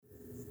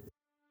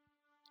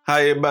How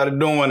everybody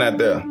doing out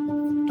there?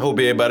 Hope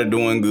everybody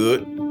doing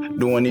good.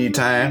 During these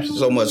times,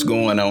 so much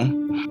going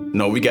on.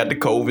 We got the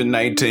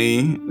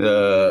COVID-19,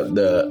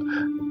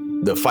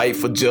 the fight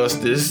for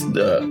justice.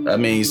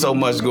 So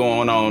much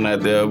going on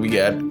out there. We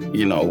got,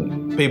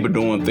 people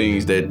doing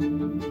things that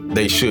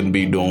they shouldn't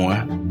be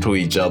doing to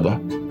each other.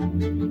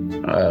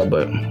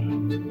 But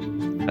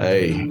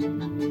hey,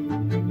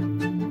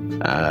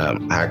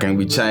 how can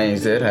we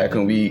change that? How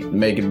can we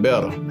make it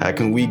better? How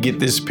can we get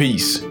this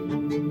peace?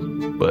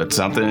 But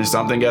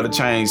something got to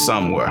change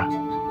somewhere.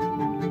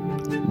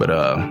 But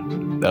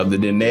other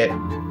than that,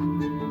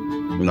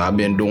 I've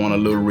been doing a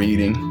little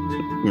reading.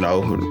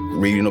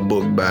 Reading a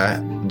book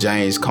by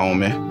James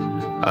Comey,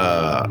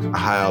 A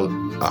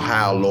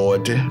Higher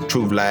Loyalty,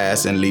 Truth,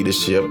 Lies, and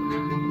Leadership.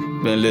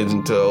 Been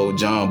listening to old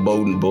John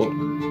Bolton book,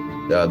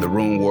 The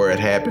Room Where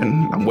It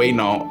Happened. I'm waiting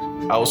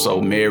on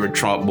also Mary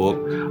Trump book,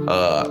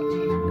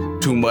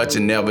 Too Much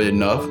and Never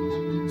Enough.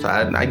 So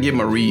I give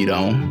my read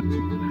on.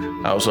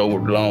 Also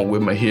along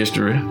with my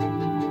history.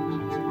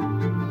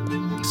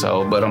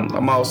 So, but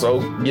I'm also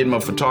getting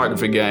my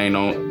photography game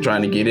on,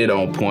 trying to get it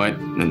on point,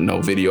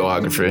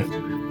 videography.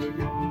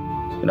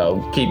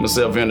 Keep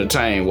myself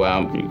entertained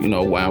while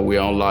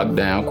we're on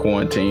lockdown,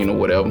 quarantine, or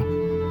whatever.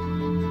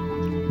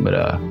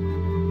 But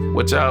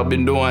what y'all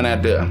been doing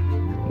out there?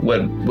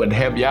 What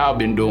have y'all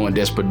been doing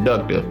that's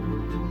productive?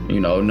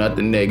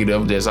 Nothing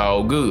negative, that's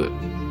all good.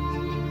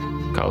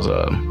 Cause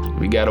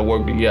we gotta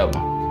work together.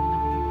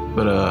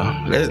 But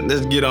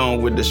let's get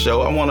on with the show.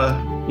 I wanna,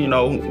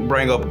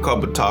 bring up a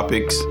couple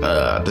topics,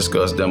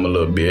 discuss them a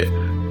little bit.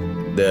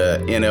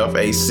 The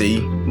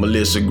NFAC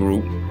militia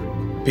group,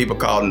 people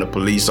calling the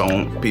police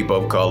on people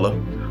of color,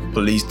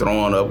 police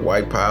throwing up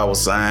white power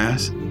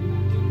signs.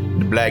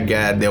 The black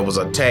guy that was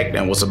attacked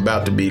and was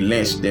about to be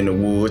lynched in the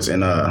woods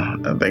in, I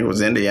think it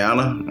was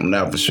Indiana. I'm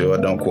not for sure,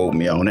 don't quote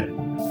me on it.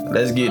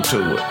 Let's get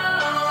to it.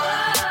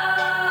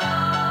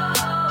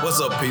 What's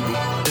up, people?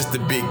 It's the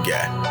big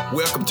guy.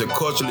 Welcome to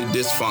Culturally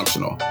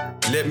Dysfunctional.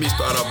 Let me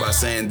start off by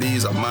saying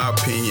these are my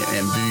opinion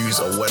and views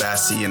of what I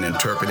see and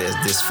interpret as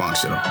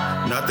dysfunctional.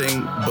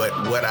 Nothing but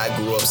what I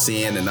grew up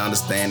seeing and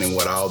understanding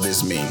what all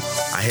this means.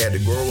 I had to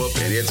grow up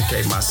and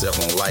educate myself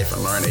on life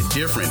and learn a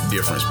difference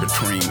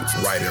between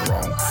right and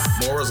wrong.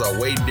 Morals are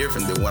way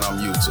different than what I'm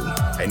used to.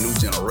 A new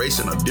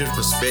generation of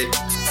disrespect,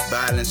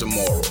 violence, and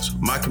morals.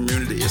 My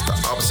community is the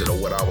opposite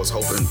of what I was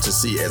hoping to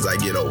see as I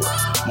get older.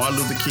 Martin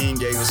Luther King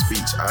gave a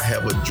speech, I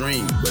have a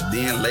dream, but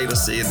then later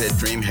said that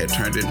dream had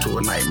turned into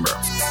a nightmare.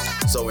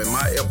 So in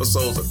my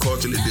episodes of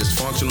Culturally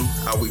Dysfunctional,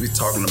 I will be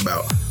talking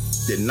about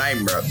the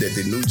nightmare that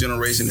the new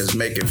generation is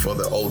making for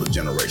the older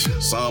generation.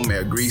 Some may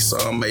agree,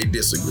 some may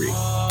disagree.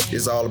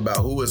 It's all about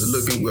who is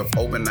looking with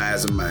open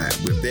eyes and mind.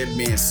 With that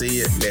being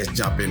said, let's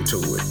jump into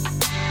it.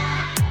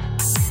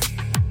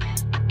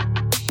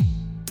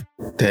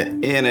 The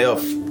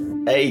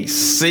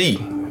NFAC.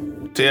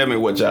 Tell me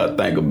what y'all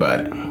think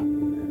about it.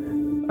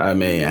 I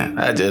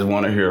just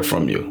want to hear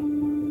from you.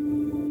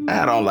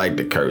 I don't like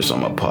to curse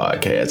on my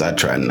podcast. I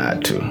try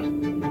not to.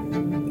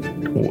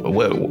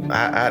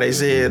 How they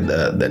said,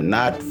 the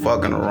not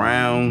fucking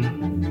around,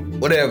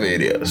 whatever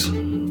it is.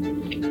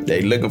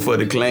 They looking for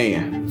the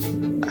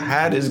Klan.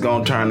 How this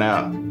gonna turn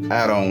out,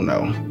 I don't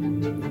know.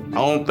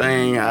 Only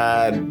thing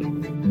I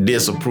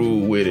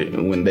disapprove with it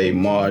when they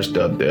marched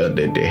up there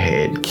that they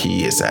had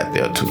kids out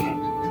there too.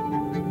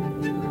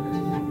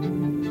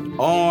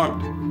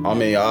 Armed,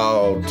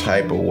 all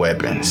type of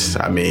weapons.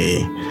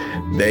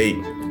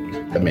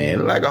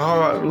 Like a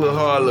hard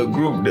little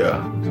group there.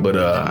 But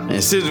in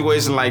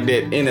situations like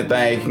that,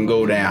 anything can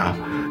go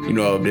down.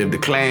 If the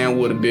Klan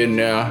would have been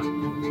there,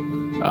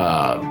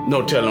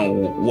 no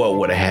telling what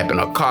would have happened.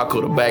 A car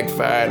could have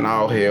backfired and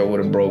all hell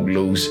would have broke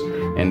loose.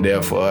 And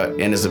therefore,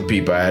 innocent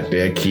people out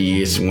there,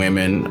 kids,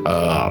 women,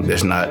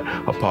 that's not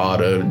a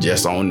part of it,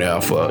 just on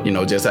there for,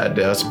 just out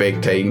there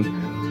spectating.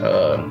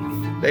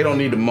 They don't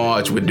need to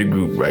march with the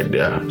group right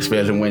there,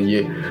 especially when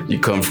you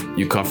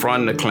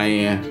confront the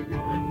Klan.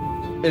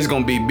 It's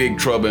gonna be big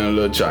trouble in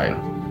Little China,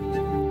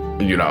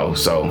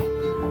 So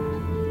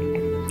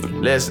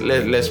let's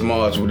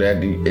march without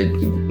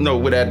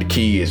the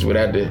kids,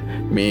 without the.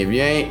 If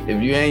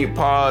you ain't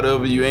part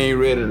of it, you ain't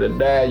ready to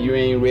die. You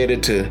ain't ready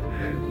to,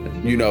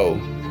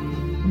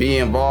 be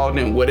involved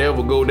in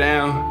whatever go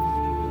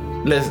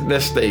down.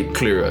 Let's stay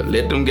clear.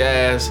 Let them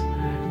guys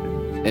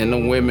and the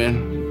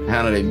women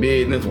handle their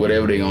business,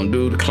 whatever they gonna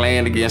do. The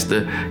Klan against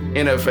the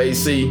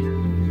NFAC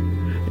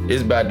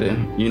is about to,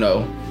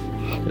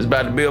 it's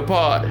about to be a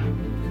party.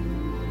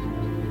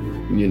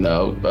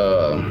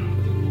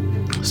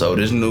 So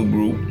this new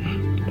group,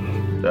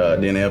 the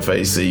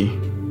NFAC,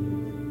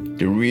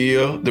 the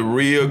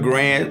real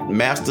Grand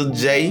Master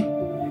Jay,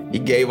 he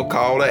gave a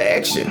call to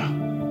action.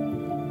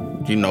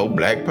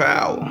 Black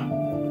power.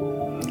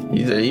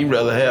 He said he'd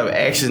rather have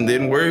action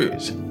than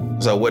words.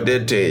 So what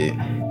that tell you?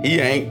 He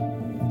ain't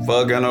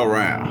fucking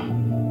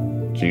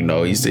around. He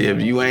said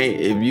if you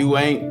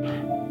ain't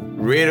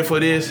ready for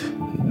this,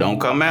 don't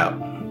come out.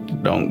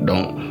 Don't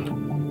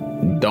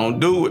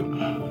do it.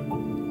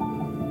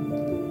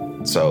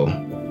 So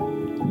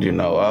You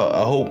know,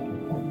 I hope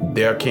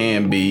there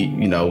can be,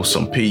 you know,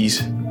 some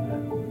peace.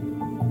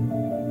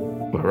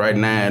 But right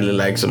now, it look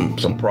like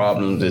some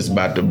problems is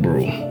about to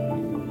brew.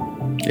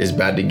 It's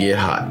about to get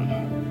hot.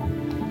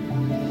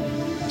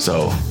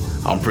 So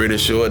I'm pretty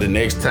sure the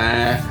next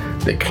time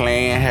the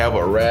Klan have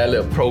a rally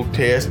or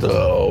protest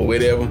or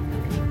whatever,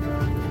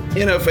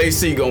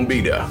 NFAC gonna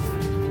be there.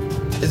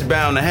 It's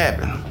bound to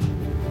happen.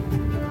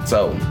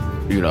 So,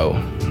 you know,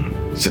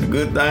 is it a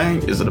good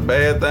thing? Is it a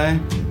bad thing?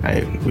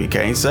 Hey, we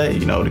can't say.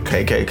 You know, the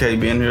KKK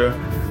been here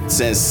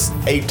since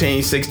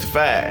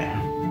 1865.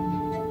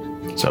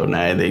 So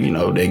now they, you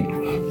know,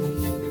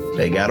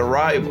 they got a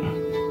rival.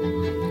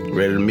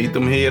 Ready to meet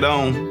them head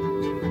on.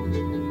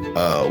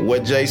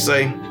 What Jay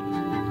say?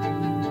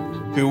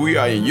 Here we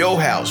are in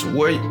your house.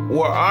 Where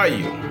are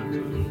you?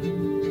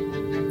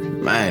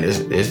 Man, it's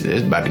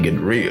about to get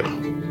real.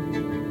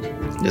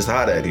 It's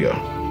hot out here.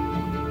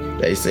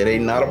 They say they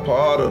not a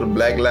part of the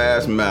Black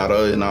Lives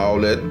Matter and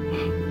all that,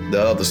 the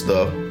other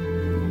stuff.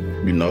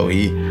 You know,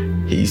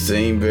 he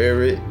seemed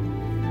very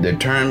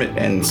determined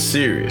and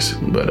serious.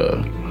 But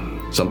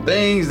some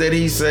things that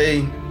he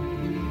say,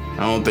 I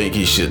don't think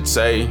he should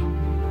say.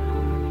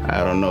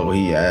 I don't know.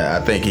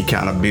 I think he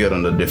kind of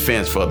building the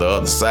defense for the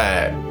other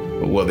side,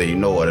 whether you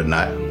know it or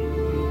not.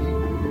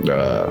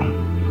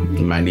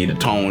 You might need to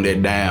tone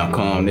that down,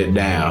 calm that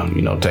down.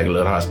 You know, take a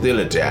little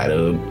hostility out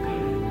of it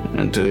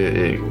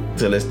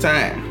until it's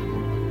time.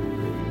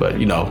 But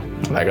you know,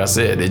 like I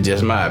said, it's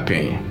just my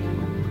opinion.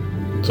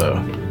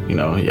 So, you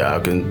know, y'all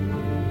can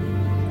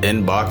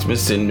inbox me,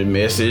 send me a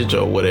message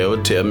or whatever.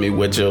 Tell me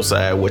what your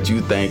side, what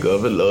you think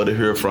of it. Love to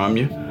hear from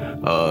you.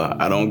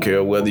 I don't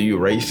care whether you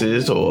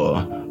racist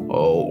or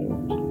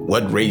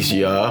what race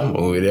you are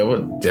or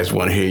whatever. Just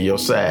want to hear your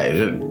side.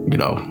 You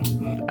know,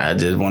 I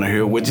just want to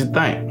hear what you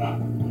think.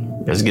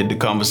 Let's get the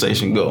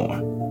conversation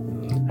going.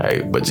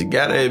 Hey, but you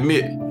gotta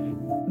admit,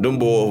 them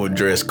boys were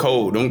dressed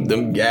cold.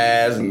 Them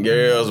guys and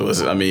girls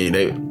was.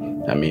 They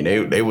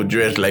were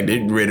dressed like they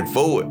ready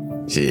for it.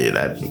 Shit,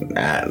 I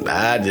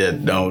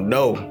just don't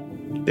know.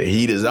 The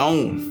heat is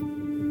on.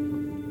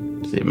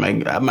 Shit,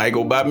 I might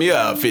go buy me an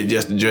outfit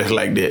just to dress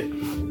like that.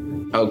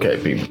 Okay,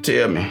 people,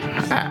 tell me.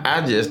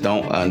 I just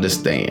don't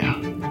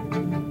understand.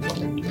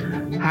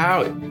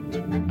 How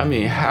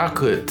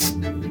could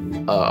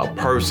a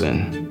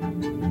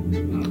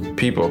person,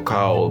 people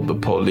call the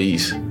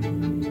police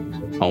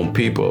on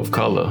people of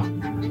color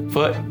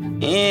for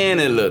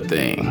any little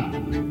thing?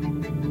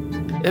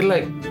 It's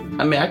like,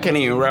 I can't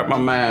even wrap my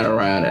mind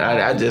around it.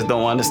 I just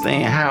don't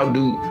understand. How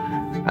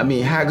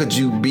could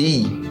you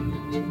be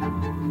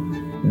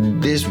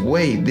this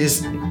way,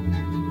 this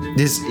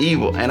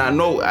evil? And I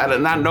know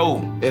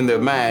in their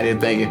mind they're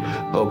thinking,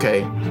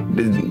 okay,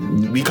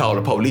 we call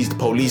the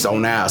police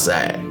on our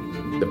side.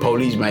 The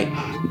police might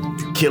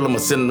kill them or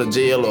send them to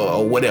jail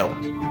or whatever.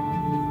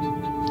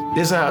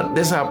 This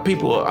how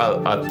people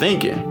are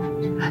thinking.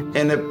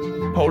 And the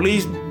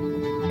police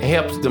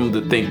helps them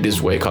to think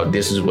this way because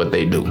this is what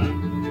they do.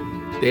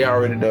 They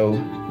already know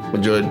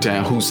majority of the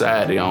time whose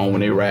side they're on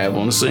when they arrive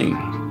on the scene.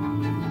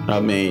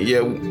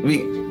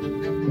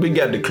 We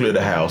got to clear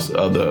the house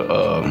of the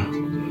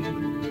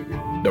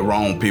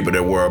wrong people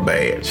that wear a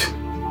badge.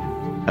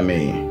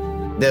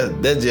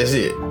 That's just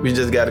it. We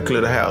just got to clear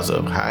the house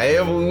up.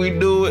 However we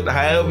do it,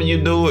 however you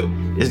do it,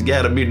 it's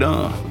got to be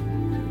done.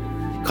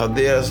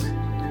 Because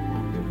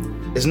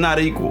it's not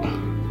equal.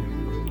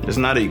 It's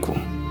not equal.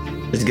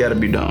 It's got to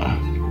be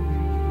done.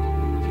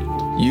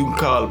 You can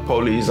call the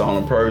police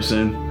on a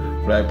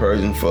black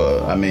person for,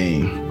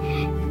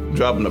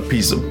 dropping a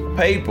piece of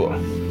paper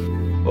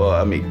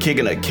or,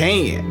 kicking a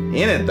can,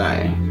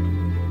 anything.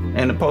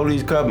 And the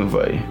police coming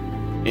for you.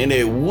 And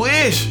they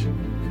wish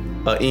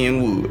an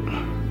end would.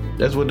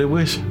 That's what they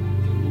wish.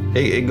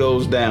 It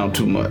goes down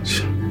too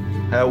much.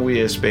 How we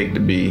expect to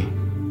be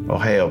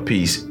or have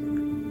peace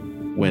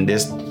when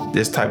this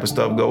type of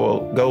stuff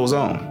goes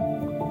on?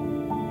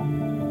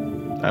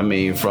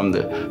 From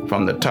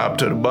the top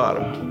to the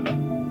bottom.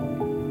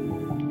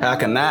 How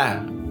can I,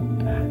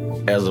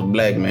 as a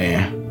black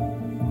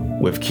man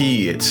with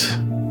kids,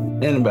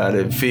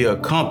 anybody feel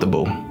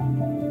comfortable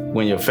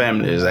when your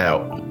family is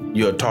out?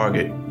 You're a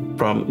target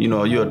from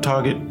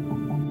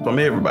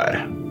everybody.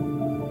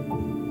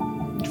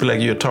 You feel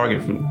like you're a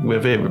target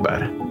with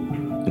everybody.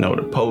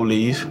 The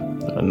police,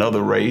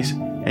 another race,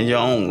 and your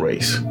own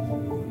race.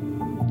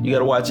 You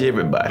gotta watch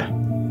everybody.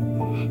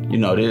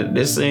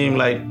 This seemed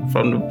like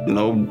from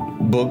the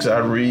books I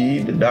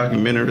read, the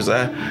documentaries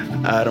I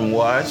done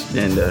watched,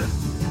 and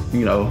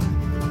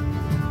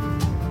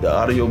the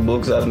audio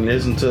books I done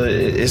listened to.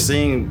 It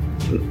seemed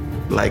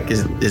like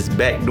it's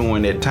back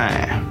during that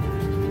time.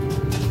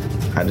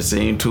 I done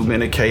seen too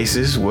many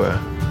cases where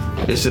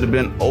it should have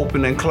been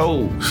open and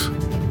closed.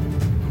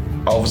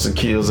 Officer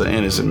kills an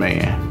innocent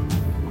man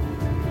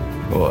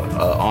or an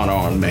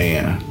unarmed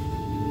man,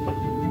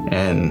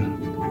 and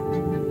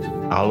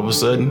all of a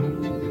sudden,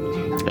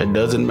 it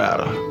doesn't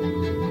matter.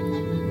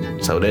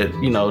 So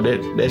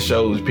that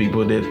shows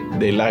people that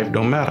their life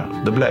don't matter.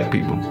 The black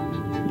people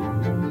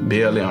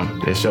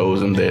BLM that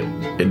shows them that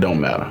it don't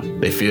matter.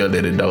 They feel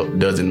that it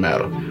doesn't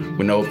matter.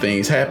 We know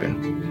things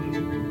happen.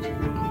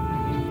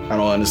 I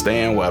don't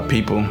understand why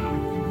people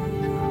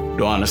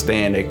don't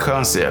understand that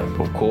concept.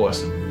 Of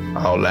course,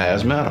 all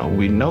lives matter.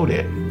 We know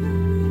that.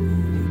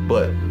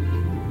 But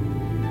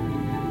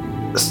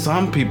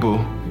some people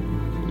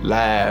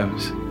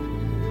lives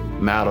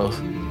matter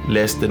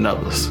less than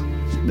others.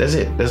 That's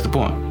it. That's the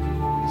point.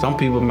 Some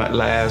people's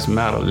lives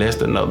matter less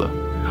than others.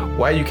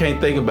 Why you can't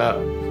think about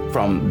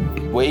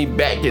from way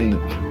back during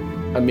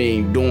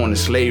the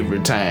slavery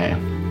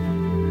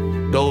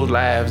time, those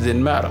lives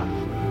didn't matter.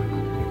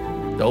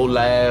 Those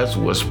lives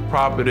was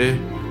property,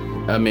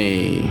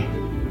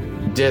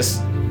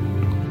 just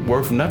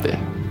worth nothing.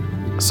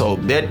 So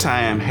that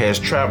time has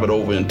traveled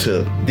over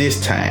into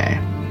this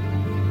time,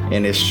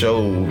 and it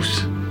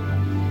shows,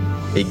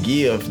 it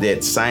gives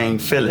that same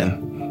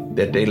feeling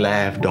that their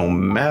life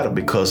don't matter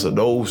because of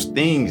those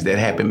things that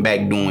happened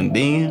back during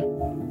then.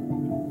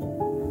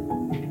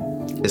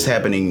 It's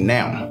happening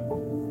now.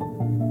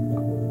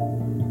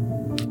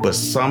 But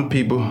some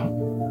people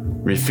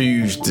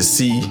refuse to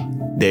see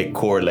that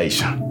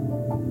correlation.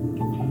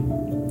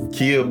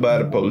 Killed by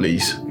the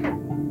police,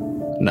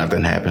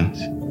 nothing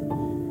happens.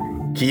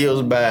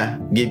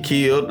 Get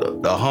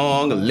killed,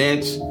 hung,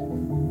 lynched,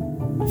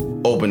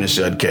 open and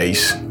shut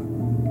case,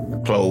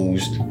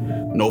 closed,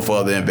 no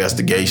further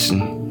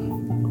investigation.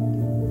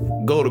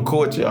 Go to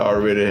court, you're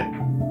already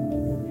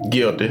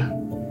guilty.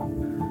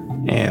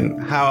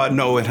 And how I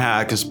know it, how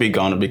I can speak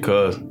on it,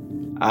 because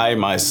I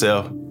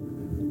myself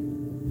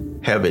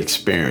have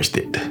experienced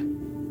it.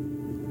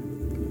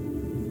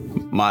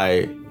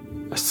 My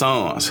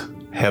sons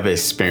have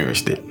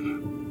experienced it.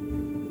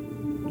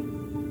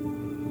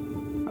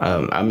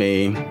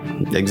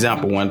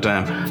 Example, one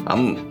time,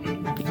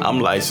 I'm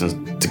licensed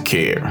to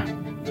carry.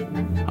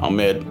 I'm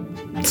at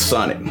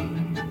Sonic,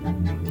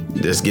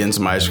 just getting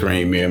some ice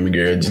cream. Me and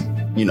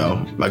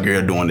my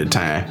girl during the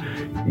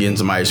time, getting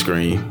some ice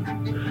cream.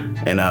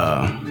 And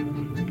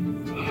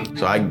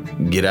so I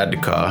get out the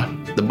car,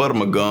 the butt of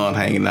my gun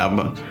hanging out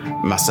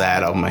my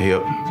side of my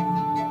hip.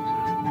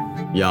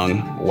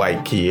 Young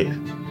white kid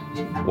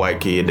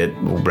that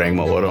will bring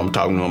my order. I'm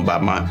talking to him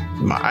about my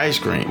ice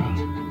cream.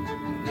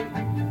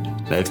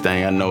 Next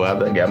thing I know,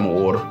 after I got my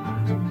order,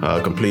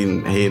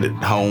 completing, headed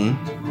home,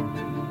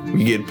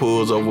 we get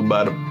pulled over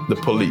by the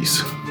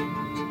police.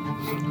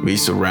 We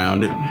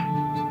surrounded,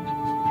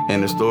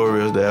 and the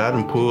story is that I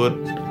done pulled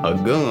a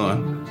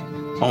gun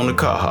on the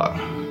car hop.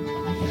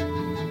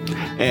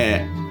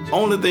 And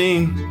only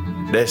thing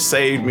that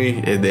saved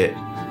me is that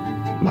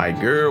my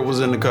girl was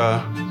in the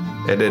car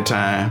at that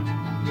time,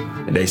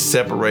 and they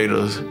separated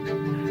us,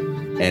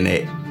 and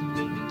they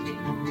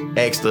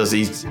asked us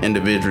each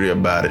individually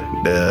about it,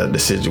 the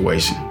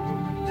situation,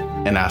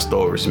 and our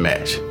stories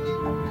match.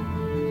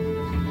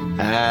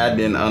 I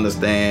didn't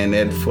understand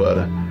that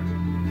for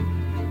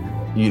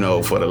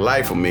the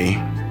life of me.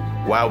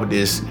 Why would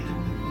this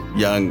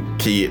young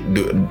kid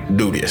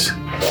do this?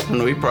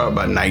 He probably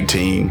about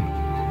 19,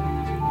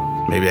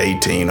 maybe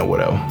 18 or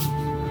whatever.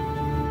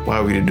 Why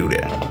would he do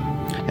that?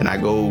 And I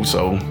go,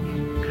 so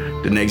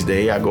the next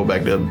day I go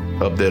back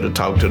up there to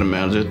talk to the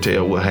manager,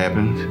 tell what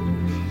happened.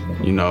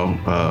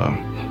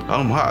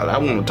 I'm hot. I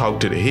want to talk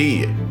to the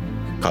head,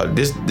 cause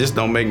this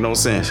don't make no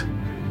sense.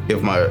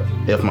 If my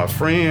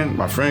friend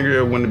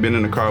girl wouldn't have been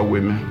in the car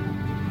with me,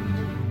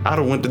 I'd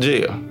have went to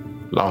jail,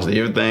 lost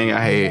everything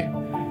I had,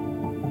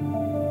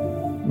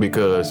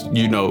 because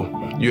you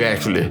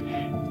actually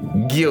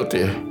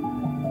guilty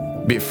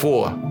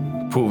before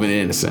proven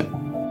innocent.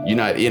 You're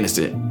not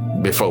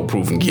innocent before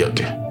proven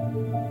guilty.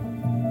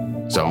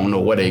 So I don't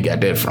know where they got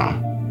that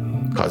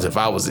from. Because if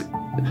I was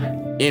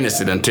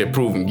innocent until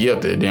proven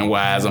guilty, then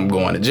why is I'm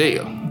going to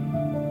jail?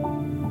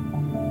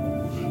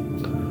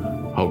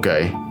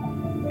 Okay.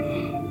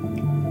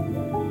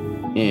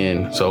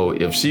 And so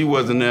if she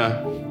wasn't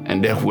there,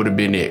 and that would have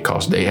been it,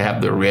 because they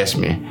have to arrest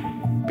me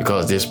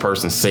because this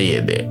person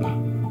said that.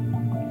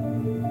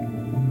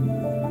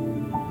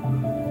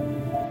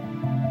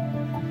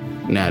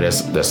 Now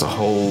that's a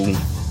whole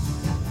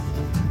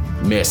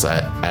mess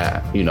I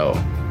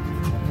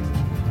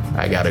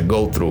gotta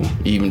go through,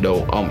 even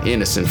though I'm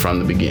innocent from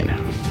the beginning.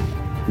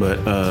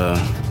 But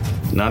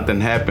nothing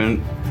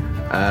happened.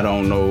 I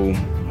don't know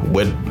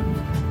what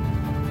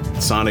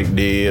Sonic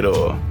did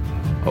or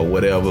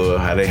whatever,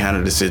 how they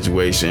handled the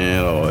situation,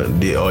 or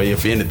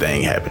if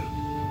anything happened.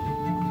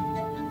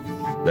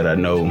 But I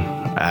know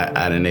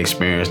I done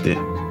experienced it.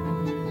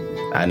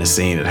 I done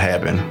seen it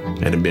happen.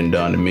 It had been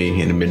done to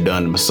me. It had been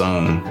done to my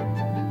son.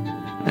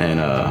 And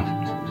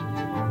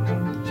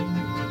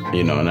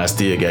and I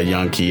still got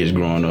young kids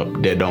growing up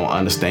that don't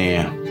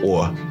understand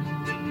or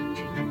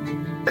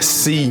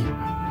see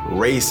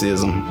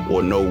racism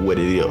or know what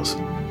it is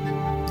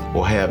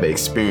or have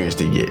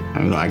experienced it yet.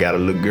 I got a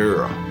little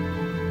girl.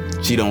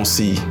 She don't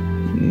see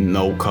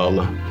no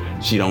color.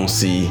 She don't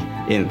see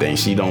anything.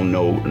 She don't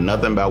know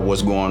nothing about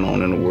what's going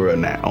on in the world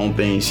now. Only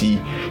thing she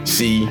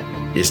see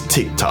is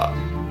TikTok.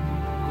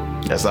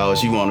 That's all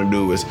she want to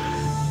do is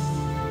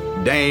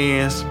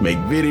dance, make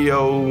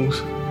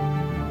videos,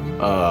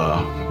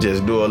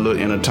 just do a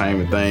little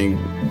entertainment thing,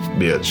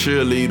 be a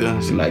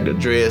cheerleader. She like to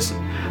dress,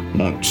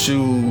 want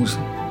shoes.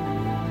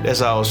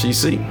 That's all she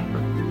see.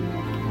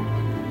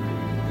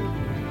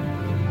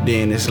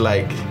 Then it's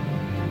like,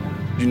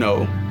 you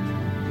know,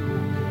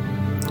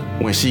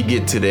 when she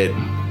get to that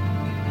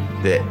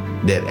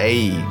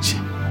age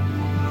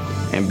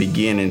and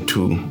beginning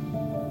to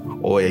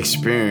or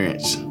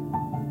experience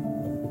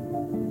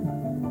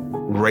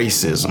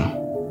racism,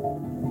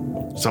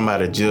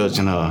 somebody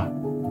judging her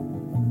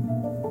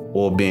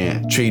or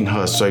treating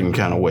her a certain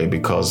kind of way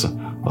because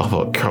of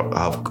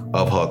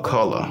her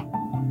color.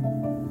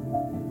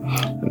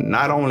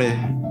 Not only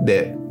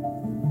that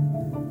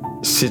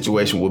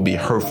situation would be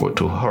hurtful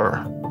to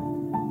her,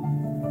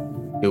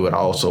 it would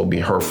also be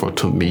hurtful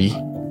to me,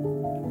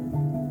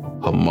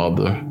 her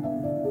mother,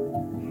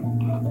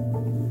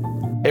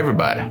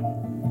 everybody.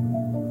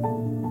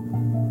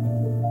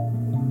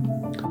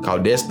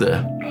 Cause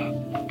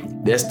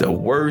that's the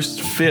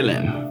worst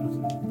feeling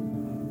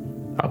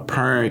a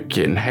parent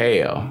can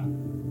have,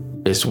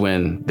 is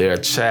when their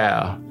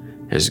child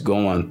is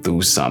going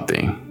through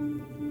something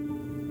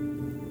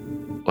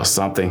or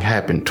something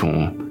happened to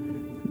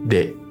them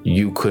that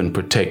you couldn't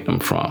protect them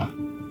from.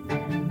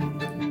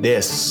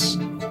 That's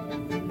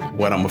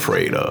what I'm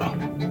afraid of,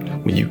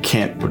 when you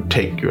can't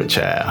protect your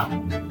child.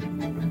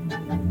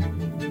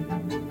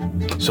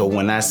 So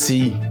when I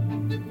see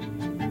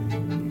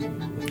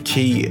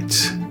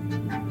kids,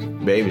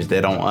 babies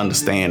that don't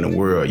understand the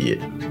world yet,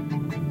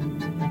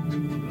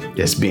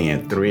 that's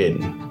being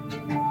threatened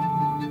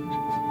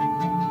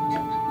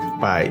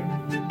by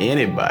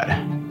anybody,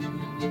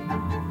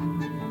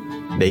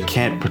 they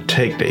can't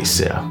protect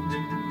themselves.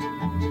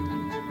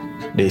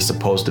 They're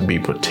supposed to be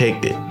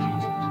protected,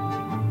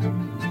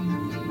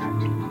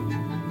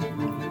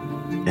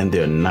 and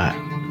they're not.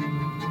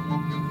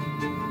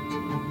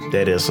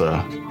 That is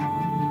a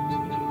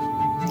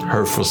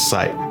hurtful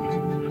sight,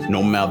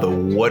 no matter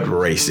what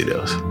race it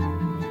is.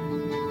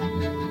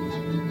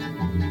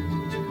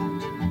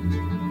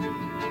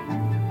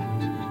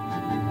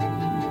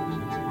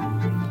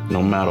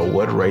 No matter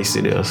what race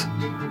it is,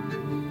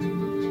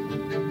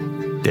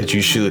 that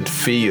you should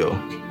feel,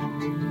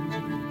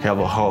 have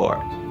a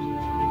heart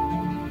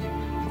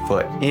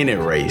for any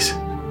race.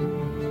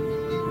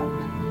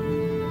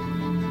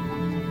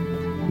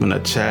 When a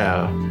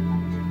child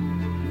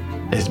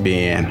is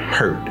being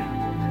hurt,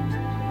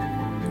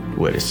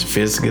 whether it's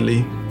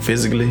physically,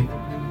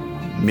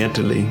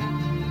 mentally,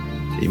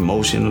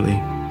 emotionally,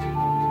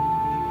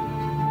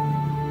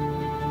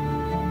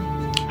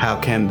 how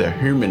can the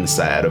human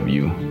side of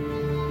you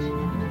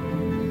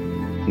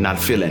not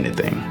feel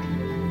anything?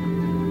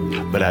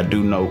 But I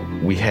do know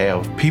we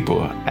have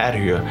people out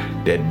here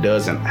that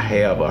doesn't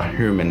have a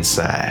human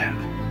side.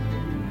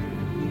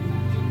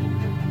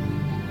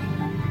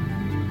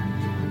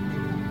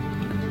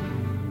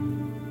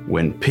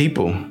 When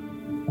people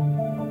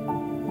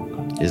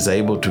is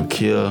able to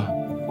kill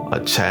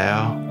a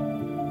child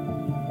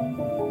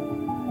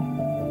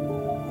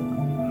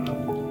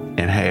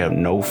and have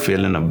no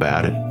feeling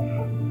about it,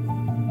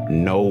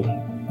 no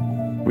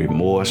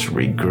remorse,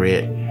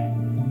 regret,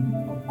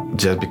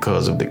 just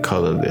because of the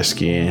color of their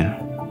skin,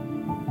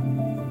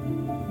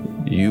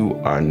 you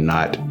are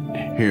not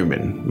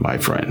human, my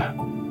friend.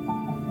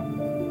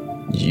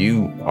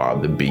 You are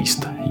the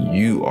beast.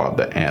 You are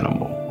the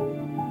animal.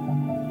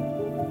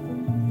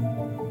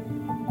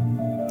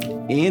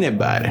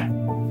 Anybody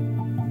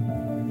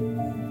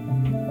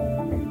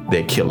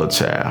that kill a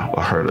child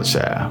or hurt a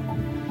child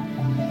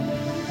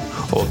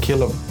or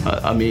kill it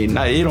don't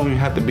even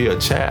have to be a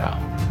child,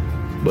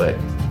 but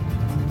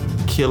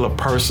kill a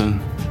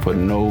person for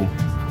no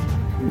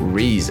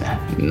reason,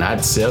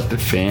 not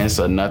self-defense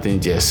or nothing,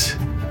 just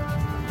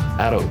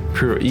out of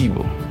pure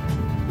evil.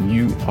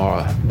 You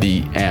are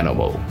the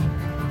animal.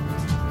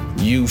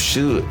 You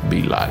should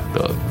be locked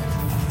up.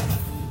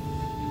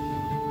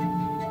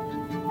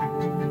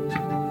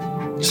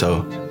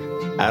 So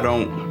I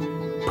don't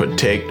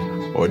protect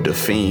or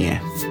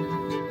defend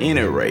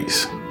any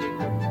race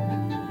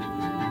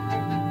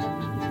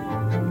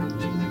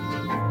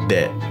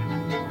that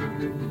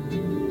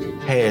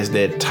has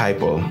that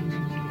type of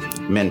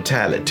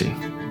mentality,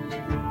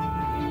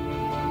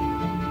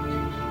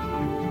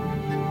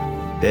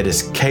 that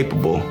is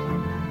capable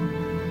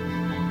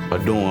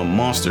of doing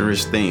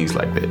monstrous things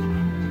like that.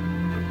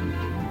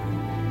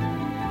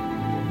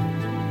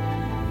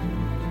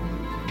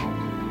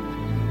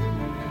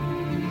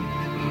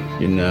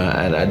 You know,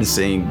 I just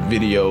seen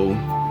video,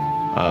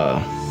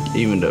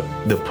 even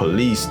the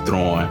police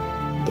throwing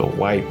the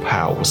white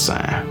power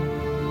sign.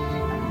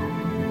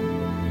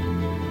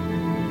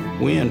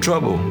 We in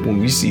trouble when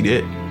we see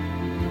that.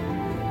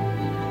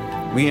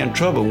 We in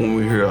trouble when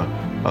we hear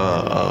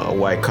a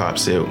white cop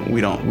say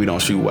we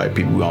don't shoot white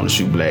people, we only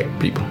shoot black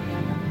people.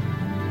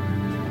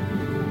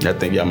 I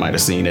think y'all might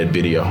have seen that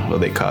video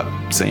of that cop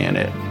saying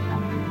that.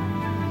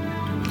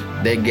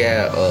 That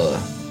guy,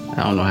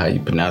 I don't know how you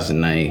pronounce his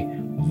name,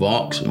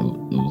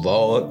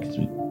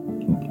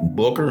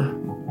 Booker.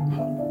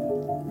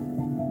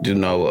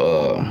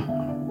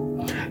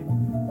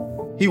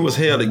 he was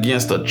held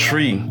against a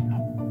tree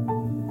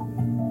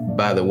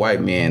by the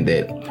white man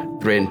that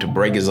threatened to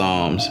break his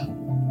arms.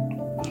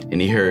 And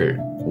he heard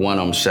one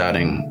of them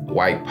shouting,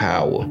 "White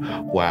power,"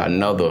 while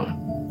another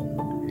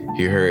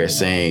he heard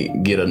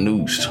saying, "Get a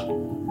noose."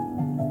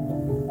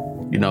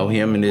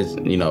 Him and his,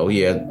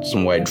 he had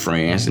some white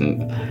friends,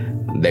 and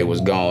they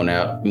was going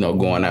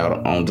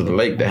out onto the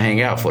lake to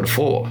hang out for the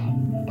 4th.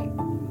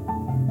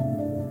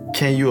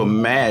 Can you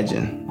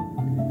imagine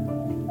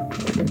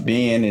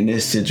being in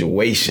this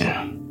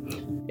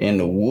situation in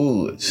the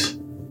woods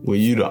where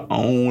you the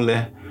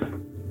only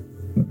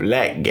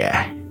black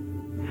guy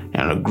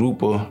and a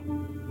group of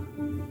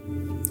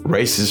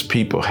racist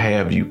people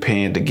have you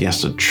pinned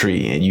against a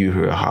tree and you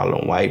hear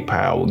hollering, "White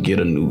power, get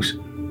a noose"?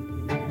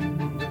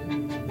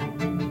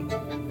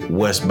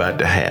 What's about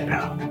to happen?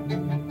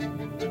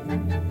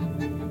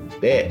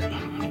 That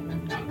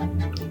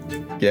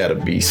gotta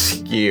be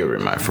scary,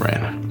 my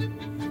friend.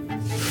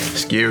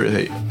 Scary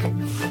as hell.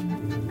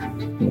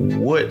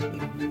 What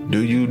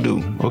do you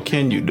do? What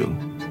can you do?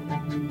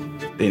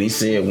 Then he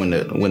said when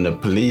the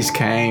police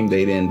came,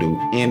 they didn't do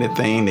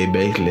anything. They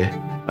basically,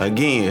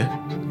 again,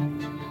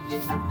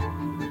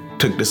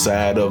 took the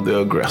side of the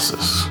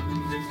aggressors.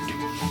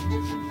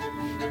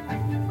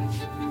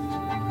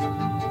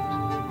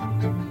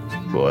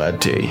 Boy, I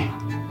tell you,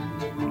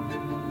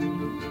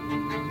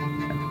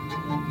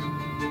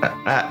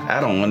 I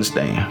don't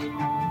understand.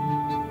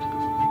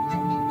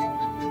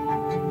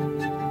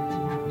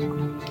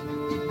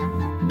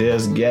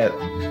 There's got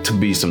to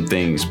be some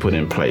things put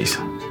in place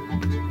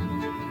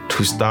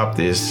to stop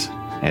this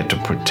and to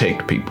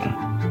protect people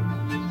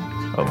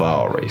of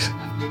all races.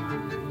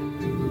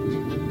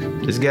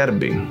 There's got to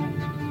be.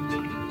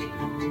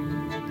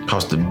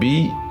 Because to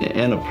be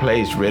in a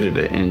place ready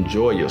to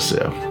enjoy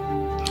yourself,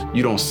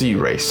 you don't see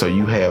race, so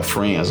you have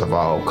friends of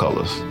all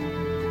colors.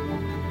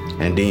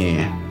 And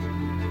then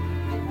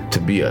to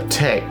be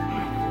attacked,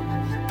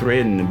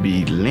 threatened to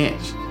be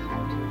lynched,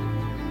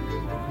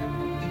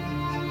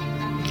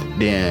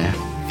 then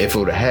if it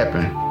would have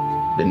happened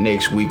the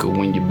next week or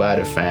when your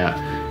body found,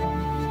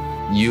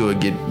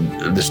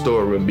 the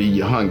story would be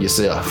you hung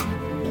yourself.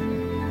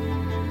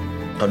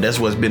 Oh, that's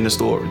what's been the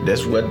story.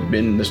 That's what's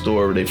been the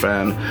story. They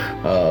found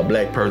a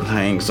black person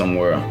hung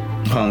somewhere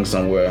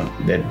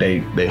that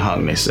they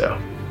hung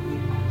themselves.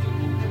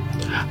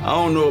 I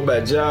don't know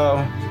about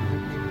y'all,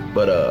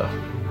 but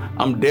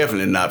I'm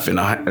definitely not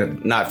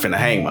finna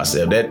hang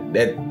myself.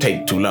 That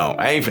take too long.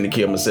 I ain't finna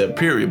kill myself,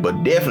 period,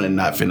 but definitely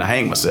not finna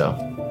hang myself.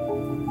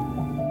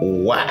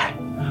 Why?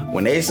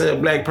 When they said a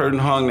black person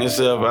hung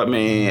themselves, I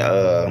mean,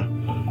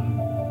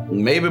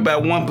 maybe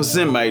about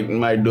 1%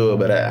 might do it,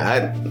 but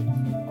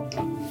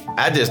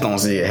I just don't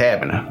see it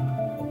happening.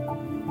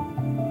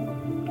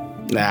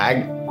 Now,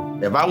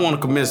 if I want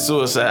to commit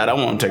suicide, I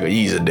want to take an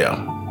easy death.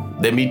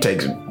 Let me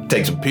take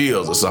some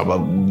pills or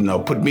something.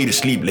 Put me to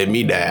sleep. Let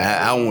me die.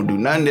 I won't do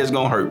nothing that's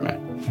gonna hurt me.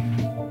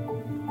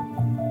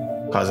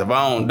 Cause if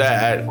I don't die, I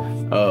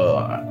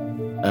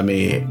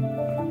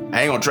ain't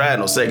gonna try it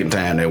no second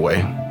time that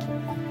way.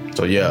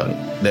 So yeah,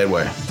 that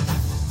way.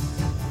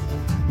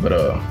 But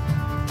I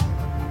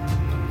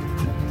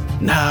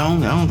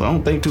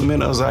don't think too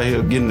many of us out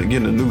here getting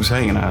the noose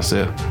hanging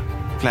ourselves,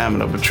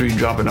 climbing up a tree,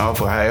 dropping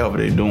off, or however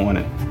they doing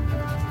it.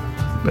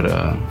 But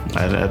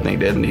I think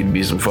there need to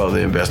be some further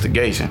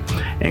investigation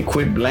and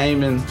quit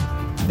blaming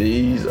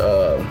these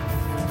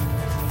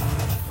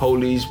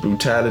police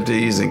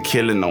brutalities and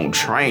killing on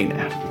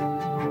training.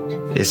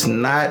 It's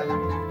not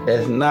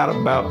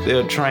about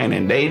their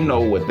training. They know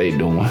what they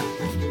doing.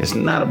 It's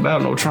not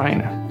about no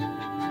training.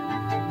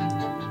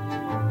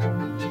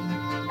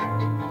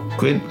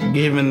 Quit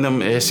giving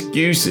them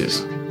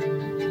excuses.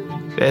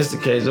 If that's the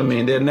case,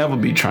 they'll never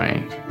be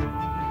trained.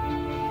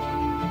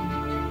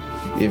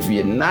 If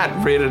you're not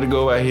ready to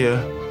go out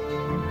here,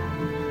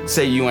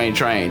 say you ain't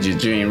trained,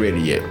 just you ain't ready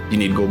yet. You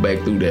need to go back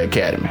through the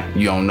academy.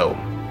 You don't know.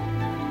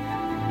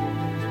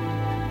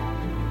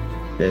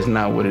 That's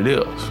not what it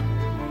is.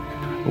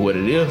 What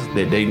it is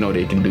that they know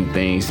they can do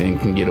things and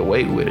can get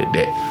away with it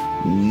that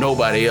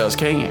nobody else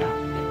can.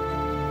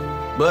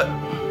 But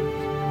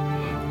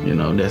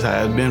that's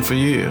how it's been for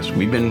years.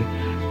 We've been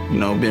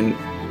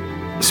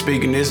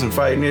speaking this and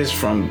fighting this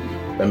from,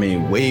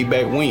 way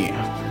back when.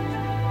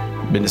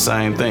 Been the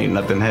same thing.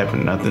 Nothing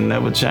happened. Nothing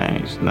ever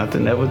changed.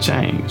 Nothing ever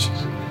changed.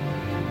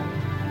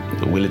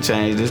 Will it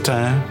change this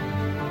time?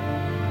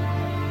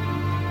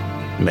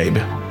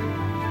 Maybe.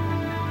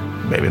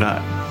 Maybe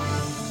not.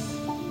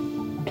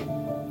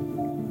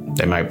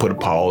 They might put a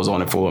pause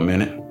on it for a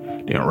minute,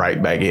 then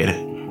right back at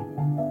it.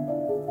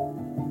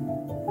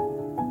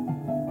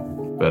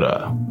 But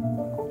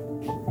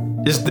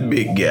it's the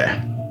big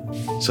guy.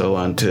 So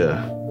until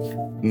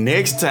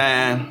next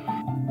time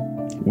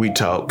we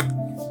talk,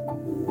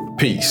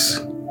 peace.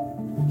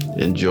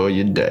 Enjoy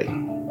your day.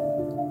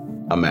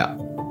 I'm out.